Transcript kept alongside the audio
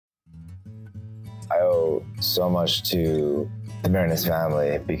I owe so much to the Marinus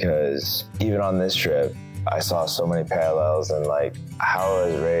family because even on this trip, I saw so many parallels in like how I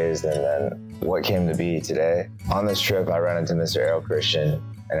was raised and then what came to be today. On this trip, I ran into Mr. Errol Christian,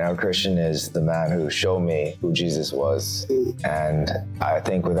 and Errol Christian is the man who showed me who Jesus was. And I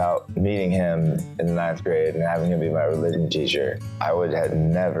think without meeting him in the 9th grade and having him be my religion teacher, I would have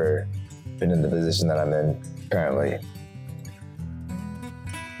never been in the position that I'm in currently.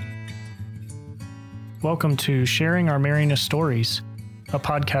 Welcome to Sharing Our Marinus Stories, a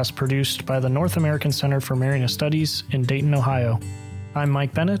podcast produced by the North American Center for Marinus Studies in Dayton, Ohio. I'm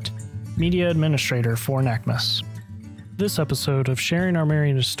Mike Bennett, Media Administrator for NACMS. This episode of Sharing Our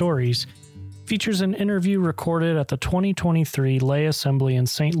Marinus Stories features an interview recorded at the 2023 Lay Assembly in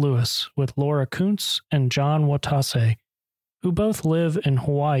St. Louis with Laura Koonce and John Watase, who both live in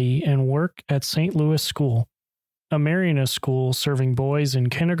Hawaii and work at St. Louis School, a Marinus school serving boys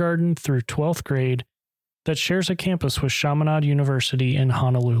in kindergarten through 12th grade that shares a campus with Chaminade University in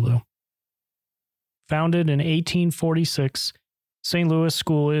Honolulu. Founded in 1846, St. Louis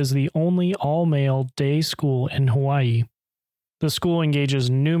School is the only all-male day school in Hawaii. The school engages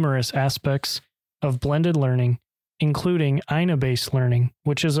numerous aspects of blended learning, including Aina-based learning,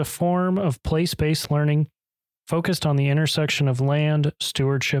 which is a form of place-based learning focused on the intersection of land,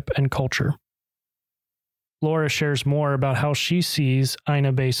 stewardship, and culture. Laura shares more about how she sees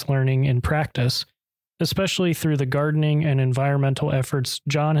Aina-based learning in practice, especially through the gardening and environmental efforts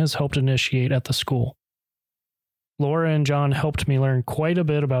John has helped initiate at the school. Laura and John helped me learn quite a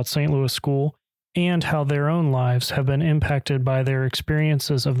bit about St. Louis School and how their own lives have been impacted by their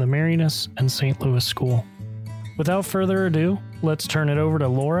experiences of the Marinus and St. Louis School. Without further ado, let's turn it over to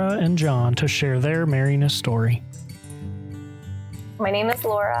Laura and John to share their Marinus story. My name is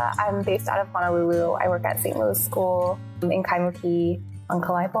Laura. I'm based out of Honolulu. I work at St. Louis School in Kaimuki on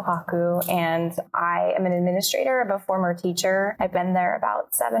Kalai Pohaku, and I am an administrator of a former teacher. I've been there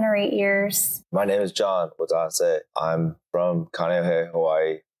about 7 or 8 years. My name is John Watase. I'm from Kaneohe,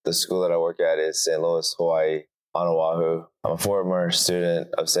 Hawaii. The school that I work at is St. Louis, Hawaii, on Oahu. I'm a former student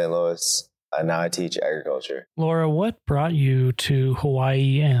of St. Louis, and now I teach agriculture. Laura, what brought you to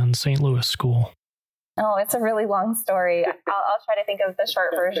Hawaii and St. Louis School? Oh, it's a really long story. I'll try to think of the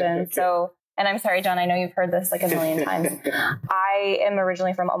short version. And I'm sorry, John, I know you've heard this like a million times. I am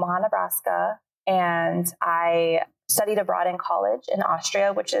originally from Omaha, Nebraska, and I studied abroad in college in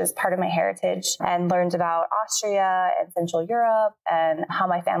Austria, which is part of my heritage, and learned about Austria and Central Europe and how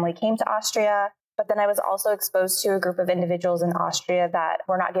my family came to Austria. But then I was also exposed to a group of individuals in Austria that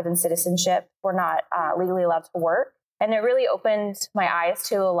were not given citizenship, were not legally allowed to work. And it really opened my eyes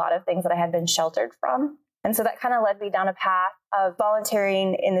to a lot of things that I had been sheltered from. And so that kind of led me down a path of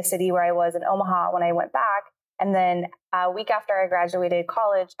volunteering in the city where I was in Omaha when I went back. And then a week after I graduated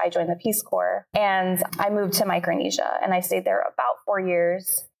college, I joined the Peace Corps and I moved to Micronesia and I stayed there about 4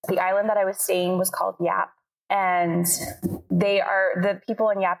 years. The island that I was staying was called Yap. And the people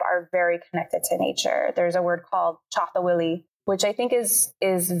in Yap are very connected to nature. There's a word called Chathawili, which I think is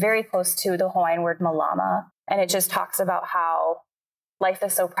very close to the Hawaiian word malama. And it just talks about how life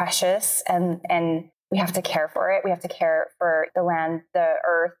is so precious and we have to care for it. We have to care for the land, the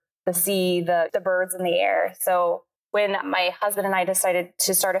earth, the sea, the birds in the air. So when my husband and I decided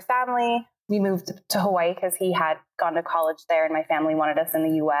to start a family, we moved to Hawaii because he had gone to college there and my family wanted us in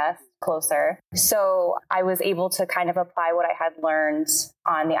the U.S. closer. So I was able to kind of apply what I had learned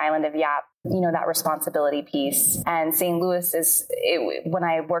on the island of Yap, that responsibility piece. And St. Louis when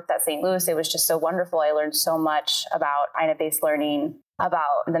I worked at St. Louis, it was just so wonderful. I learned so much about Aina-based learning,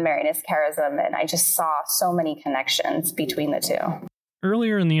 about the Marinus charism, and I just saw so many connections between the two.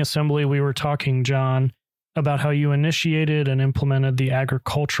 Earlier in the assembly, we were talking, John, about how you initiated and implemented the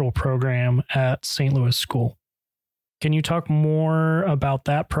agricultural program at St. Louis School. Can you talk more about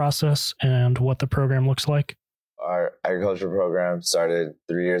that process and what the program looks like? Our agriculture program started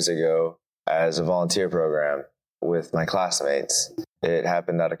 3 years ago as a volunteer program with my classmates. It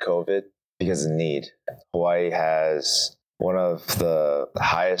happened out of COVID because of need. Hawaii has one of the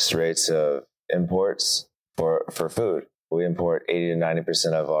highest rates of imports for food. We import 80 to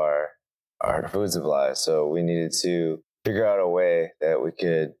 90% of our food supply. So we needed to figure out a way that we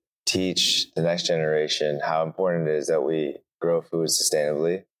could teach the next generation how important it is that we grow food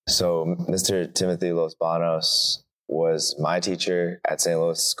sustainably. So Mr. Timothy Los Banos was my teacher at St.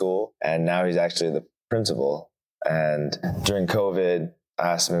 Louis School, and now he's actually the principal. And during COVID, I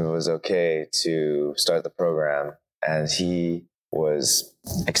asked him if it was okay to start the program, and he was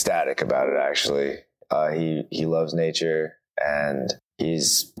ecstatic about it, actually. He loves nature, and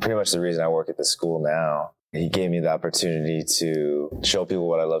he's pretty much the reason I work at the school now. He gave me the opportunity to show people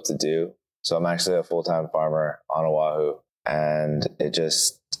what I love to do So I'm actually a full-time farmer on Oahu, and it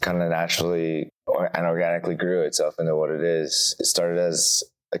just kind of naturally and organically grew itself into what it is. It started as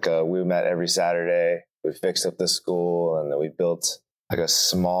we met every Saturday. We fixed up the school, and then we built like a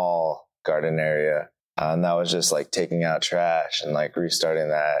small garden area. And that was just like taking out trash and like restarting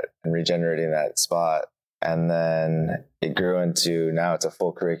that and regenerating that spot. And then it grew into, now it's a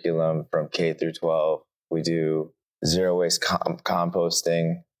full curriculum from K through 12. We do zero waste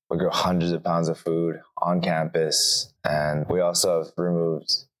composting. We grow hundreds of pounds of food on campus. And we also have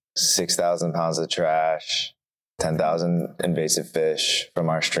removed 6,000 pounds of trash, 10,000 invasive fish from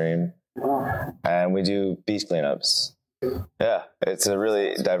our stream. And we do beach cleanups. Yeah, it's a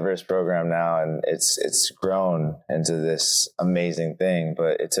really diverse program now, and it's grown into this amazing thing,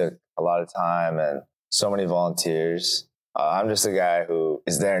 but it took a lot of time and so many volunteers. I'm just a guy who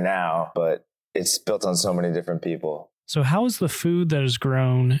is there now, but it's built on so many different people. So how is the food that is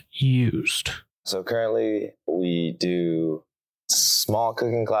grown used? So currently we do small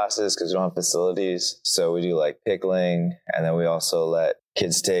cooking classes because we don't have facilities. So we do like pickling, and then we also let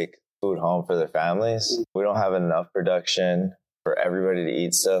kids take food home for their families. We don't have enough production for everybody to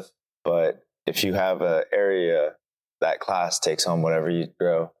eat stuff, but if you have an area, that class takes home whatever you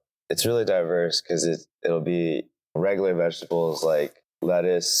grow. It's really diverse because it'll be regular vegetables like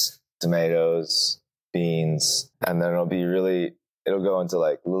lettuce, tomatoes, beans, and then it'll go into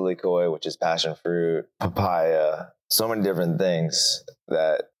like lilikoi, which is passion fruit, papaya, so many different things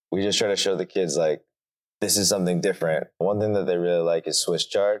that we just try to show the kids like, this is something different. One thing that they really like is Swiss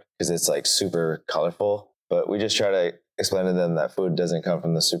chard because it's like super colorful, but we just try to explain to them that food doesn't come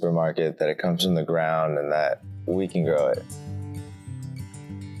from the supermarket, that it comes from the ground and that we can grow it.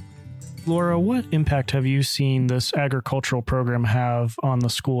 Laura, what impact have you seen this agricultural program have on the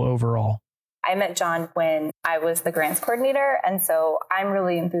school overall? I met John when I was the grants coordinator, and so I'm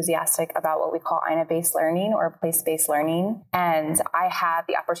really enthusiastic about what we call INA-based learning or place-based learning. And I had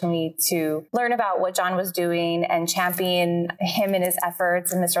the opportunity to learn about what John was doing and champion him in his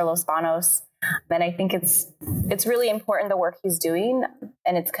efforts and Mr. Los Banos. And I think it's really important the work he's doing,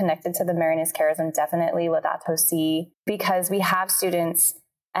 and it's connected to the Marinas charism, definitely Watase, because we have students,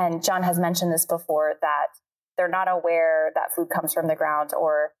 and John has mentioned this before, that they're not aware that food comes from the ground,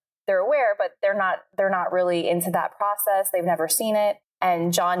 or they're aware, but they're not really into that process. They've never seen it.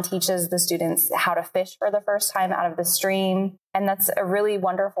 And John teaches the students how to fish for the first time out of the stream. And that's a really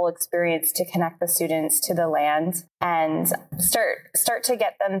wonderful experience to connect the students to the land and start to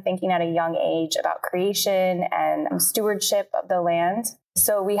get them thinking at a young age about creation and stewardship of the land.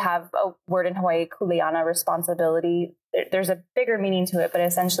 So we have a word in Hawaii, kuleana, responsibility. There's a bigger meaning to it, but it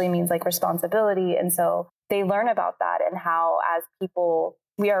essentially means like responsibility. And so they learn about that and how, as people,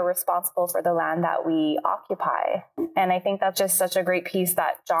 we are responsible for the land that we occupy. And I think that's just such a great piece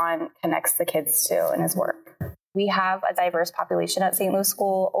that John connects the kids to in his work. We have a diverse population at St. Louis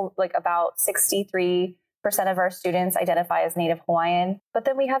School. Like about 63% of our students identify as Native Hawaiian, but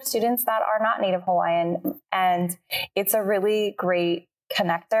then we have students that are not Native Hawaiian. And it's a really great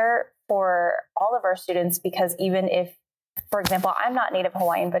connector for all of our students, because even if, for example, I'm not Native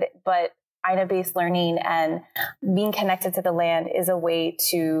Hawaiian, but INA-based learning and being connected to the land is a way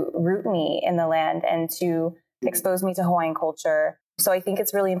to root me in the land and to expose me to Hawaiian culture. So I think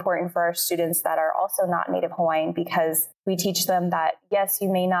it's really important for our students that are also not Native Hawaiian, because we teach them that, yes, you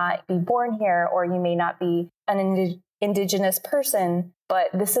may not be born here or you may not be an indigenous person, but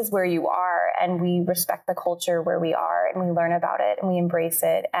this is where you are, and we respect the culture where we are, and we learn about it and we embrace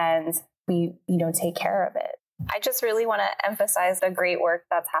it, and we, take care of it. I just really want to emphasize the great work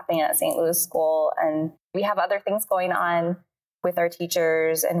that's happening at St. Louis School. And we have other things going on with our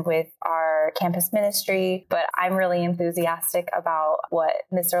teachers and with our campus ministry, but I'm really enthusiastic about what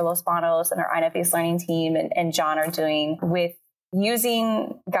Mr. Los Banos and our INA-based learning team and John are doing with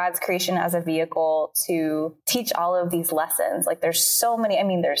using God's creation as a vehicle to teach all of these lessons. Like there's so many,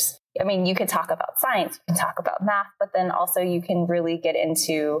 you could talk about science, you can talk about math, but then also you can really get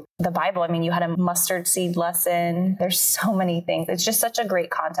into the Bible. You had a mustard seed lesson. There's so many things. It's just such a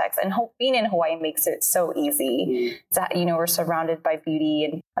great context. And being in Hawaii makes it so easy that, we're surrounded by beauty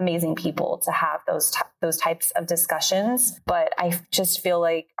and amazing people to have those types of discussions. But I just feel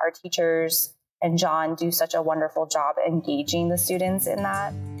like our teachers and John do such a wonderful job engaging the students in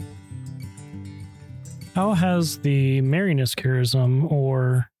that. How has the Marinas charism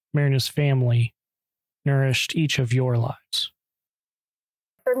or Marinas family nourished each of your lives?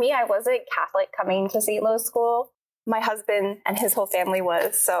 For me, I wasn't Catholic coming to St. Louis School. My husband and his whole family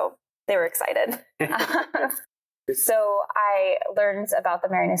was, so they were excited. So I learned about the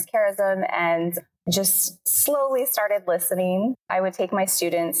Marinas charism and just slowly started listening. I would take my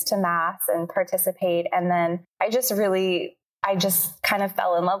students to mass and participate. And then I just kind of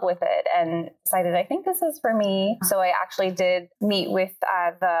fell in love with it and decided, I think this is for me. So I actually did meet with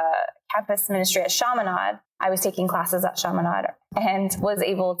the campus ministry at Chaminade. I was taking classes at Chaminade and was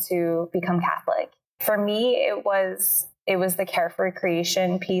able to become Catholic. For me, it was the care for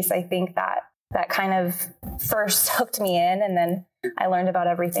recreation piece. I think that kind of first hooked me in, and then I learned about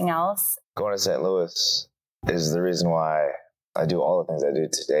everything else. Going to St. Louis is the reason why I do all the things I do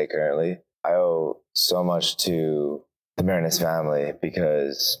today currently. I owe so much to the Marinus family,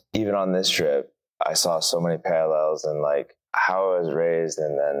 because even on this trip, I saw so many parallels in like how I was raised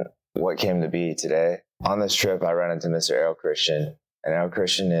and then what came to be today. On this trip, I ran into Mr. Errol Christian, and Errol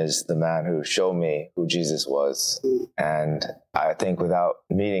Christian is the man who showed me who Jesus was. And I think without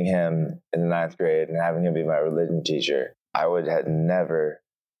meeting him in the 9th grade and having him be my religion teacher, I would have never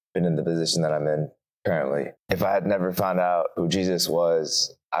been in the position that I'm in currently. If I had never found out who Jesus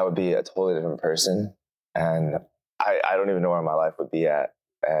was, I would be a totally different person. And I don't even know where my life would be at.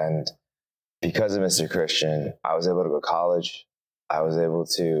 And because of Mr. Christian, I was able to go to college. I was able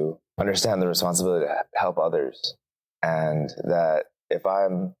to understand the responsibility to help others. And that if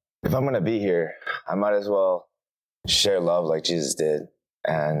I'm going to be here, I might as well share love like Jesus did.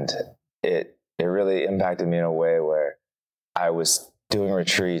 And it really impacted me in a way where I was doing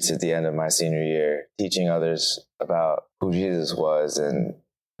retreats at the end of my senior year, teaching others about who Jesus was. And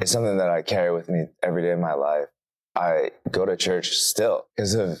it's something that I carry with me every day of my life. I go to church still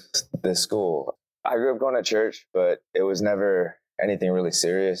because of this school. I grew up going to church, but it was never anything really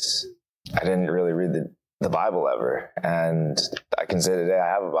serious. I didn't really read the Bible ever. And I can say today I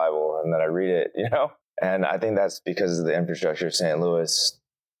have a Bible and that I read it, And I think that's because of the infrastructure St. Louis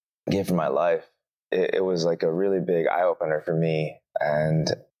gave for my life. It was like a really big eye-opener for me.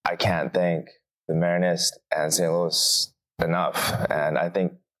 And I can't thank the Marinist and St. Louis enough. And I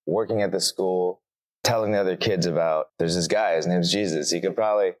think working at the school, telling the other kids about, there's this guy, his name's Jesus. He could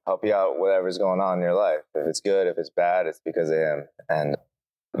probably help you out whatever's going on in your life. If it's good, if it's bad, it's because of him. And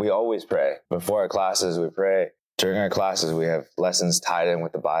we always pray. Before our classes, we pray. During our classes, we have lessons tied in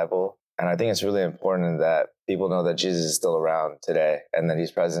with the Bible. And I think it's really important that people know that Jesus is still around today and that he's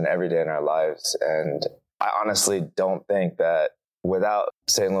present every day in our lives. And I honestly don't think that without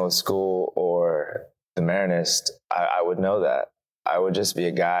St. Louis School or the Marinist, I would know that. I would just be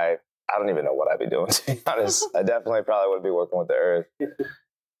a guy. I don't even know what I'd be doing, to be honest. I definitely probably would be working with the earth.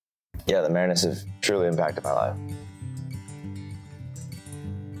 Yeah, the Marinists have truly impacted my life.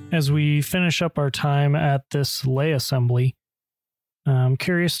 As we finish up our time at this lay assembly, I'm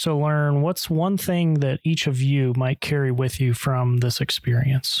curious to learn what's one thing that each of you might carry with you from this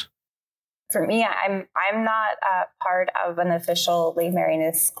experience. For me, I'm not a part of an official lay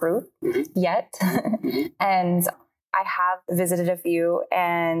Marinist group yet. And I have visited a few,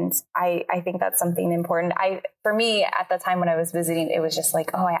 and I think that's something important. For me, at the time when I was visiting, it was just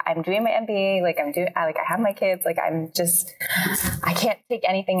like, I'm doing my MBA, I have my kids, I can't take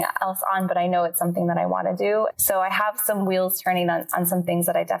anything else on, but I know it's something that I want to do. So I have some wheels turning on some things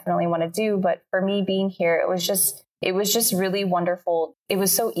that I definitely want to do. But for me being here, it was just really wonderful. It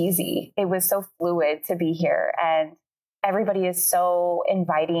was so easy. It was so fluid to be here, and everybody is so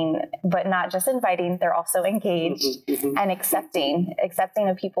inviting, but not just inviting, they're also engaged and accepting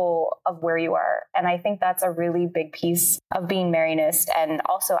of people of where you are. And I think that's a really big piece of being Marinist. And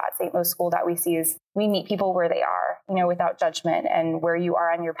also at St. Louis School that we see is we meet people where they are, without judgment, and where you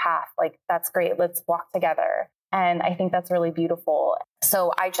are on your path. That's great. Let's walk together. And I think that's really beautiful.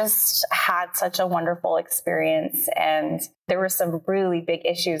 So I just had such a wonderful experience. And there were some really big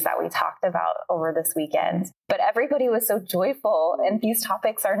issues that we talked about over this weekend. But everybody was so joyful. And these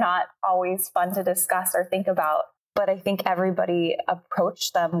topics are not always fun to discuss or think about. But I think everybody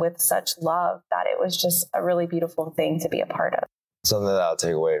approached them with such love that it was just a really beautiful thing to be a part of. Something that I'll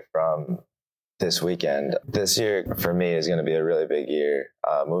take away from this weekend. This year, for me, is going to be a really big year.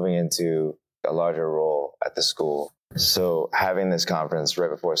 Moving into a larger role at the school. So having this conference right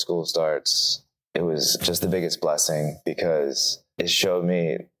before school starts, it was just the biggest blessing because it showed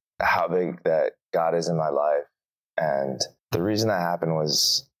me how big that God is in my life. And the reason that happened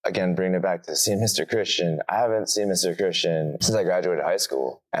was, again, bringing it back to seeing Mr. Christian. I haven't seen Mr. Christian since I graduated high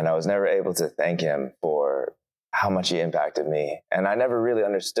school, and I was never able to thank him for how much he impacted me. And I never really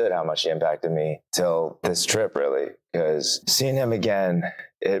understood how much he impacted me till this trip, really, because seeing him again,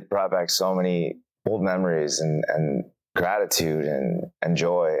 it brought back so many old memories and gratitude and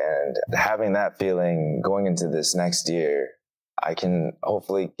joy. And having that feeling going into this next year, I can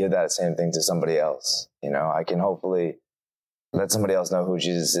hopefully give that same thing to somebody else. I can hopefully let somebody else know who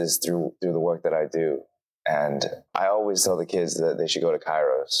Jesus is through the work that I do. And I always tell the kids that they should go to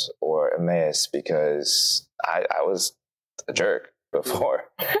Kairos or Emmaus because I was a jerk before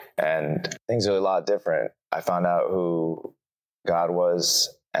and things are a lot different. I found out who God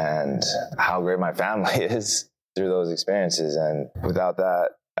was and how great my family is through those experiences. And without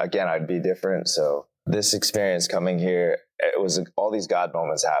that, again, I'd be different. So this experience coming here, it was all these God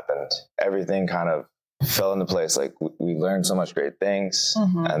moments happened. Everything kind of fell into place. Like we learned so much great things.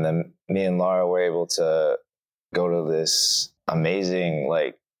 Mm-hmm. And then me and Laura were able to go to this amazing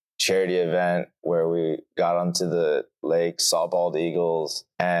like charity event where we got onto the lake, saw bald eagles,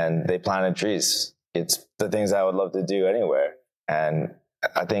 and they planted trees. It's the things I would love to do anywhere. And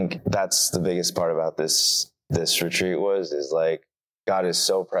I think that's the biggest part about this retreat is like God is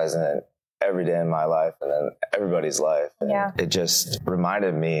so present every day in my life and in everybody's life. And it just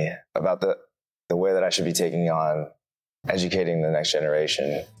reminded me about the way that I should be taking on educating the next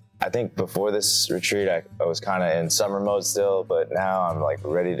generation. I think before this retreat, I was kind of in summer mode still, but now I'm like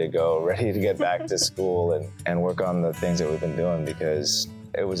ready to go, ready to get back to school and work on the things that we've been doing because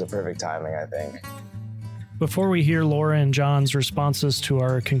it was a perfect timing, I think. Before we hear Laura and John's responses to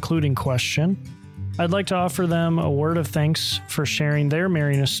our concluding question, I'd like to offer them a word of thanks for sharing their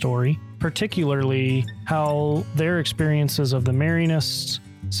Marianist story, particularly how their experiences of the Marianists,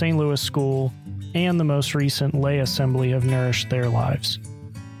 St. Louis School, and the most recent lay assembly have nourished their lives.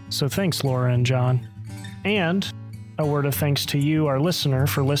 So thanks, Laura and John. And a word of thanks to you, our listener,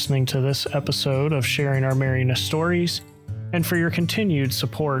 for listening to this episode of Sharing Our Marianist Stories, and for your continued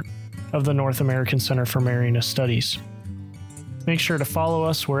support of the North American Center for Marianist Studies. Make sure to follow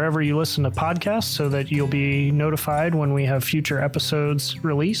us wherever you listen to podcasts so that you'll be notified when we have future episodes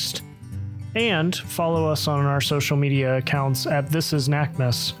released. And follow us on our social media accounts at This Is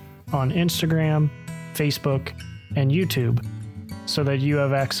NACMS on Instagram, Facebook, and YouTube, so that you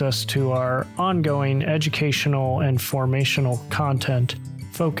have access to our ongoing educational and formational content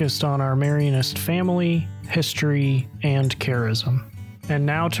focused on our Marianist family, history, and charism. And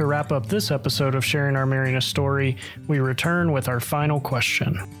now to wrap up this episode of Sharing Our Marianist Story, we return with our final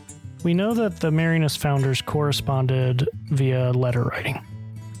question. We know that the Marianist founders corresponded via letter writing.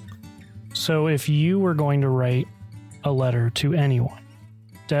 So if you were going to write a letter to anyone,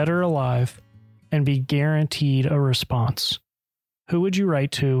 dead or alive, and be guaranteed a response, who would you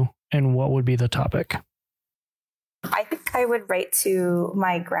write to and what would be the topic? I think I would write to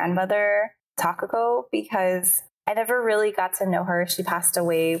my grandmother, Takako, because I never really got to know her. She passed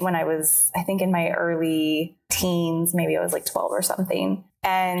away when I was, I think, in my early teens. Maybe I was like 12 or something.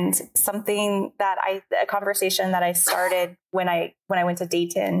 And a conversation that I started when I went to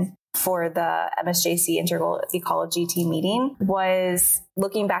Dayton for the MSJC Integral Ecology Team meeting was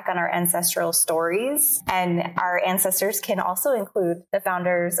looking back on our ancestral stories. And our ancestors can also include the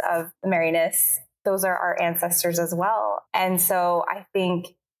founders of the Marianists. Those are our ancestors as well. And so I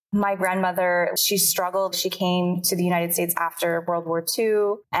think my grandmother, she struggled. She came to the United States after World War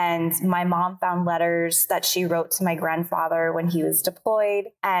II, and my mom found letters that she wrote to my grandfather when he was deployed.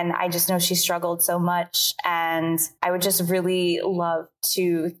 And I just know she struggled so much. And I would just really love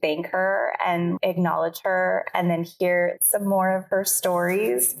to thank her and acknowledge her and then hear some more of her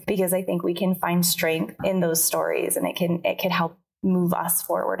stories, because I think we can find strength in those stories and it can help move us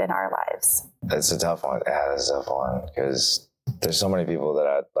forward in our lives. It's a tough one. Yeah, it's a tough one because there's so many people that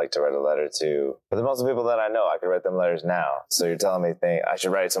I'd like to write a letter to, but the most people that I know, I could write them letters now. So you're telling me I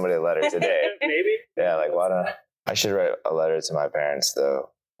should write somebody a letter today? Maybe. Yeah, like why don't I should write a letter to my parents though,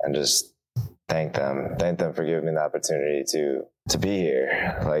 and just thank them for giving me the opportunity to be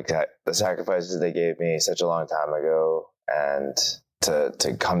here. Like the sacrifices they gave me such a long time ago, and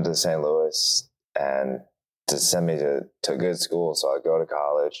to come to St. Louis and to send me to good school so I'd go to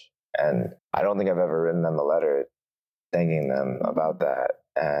college. And I don't think I've ever written them a letter thanking them about that.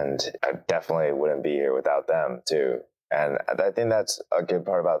 And I definitely wouldn't be here without them too. And I think that's a good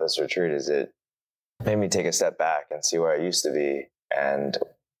part about this retreat is it made me take a step back and see where I used to be and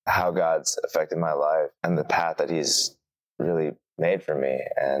how God's affected my life and the path that he's really made for me.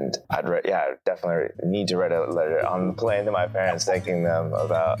 And I definitely need to write a letter on the plane to my parents, thanking them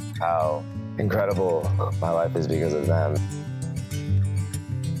about how incredible my life is because of them.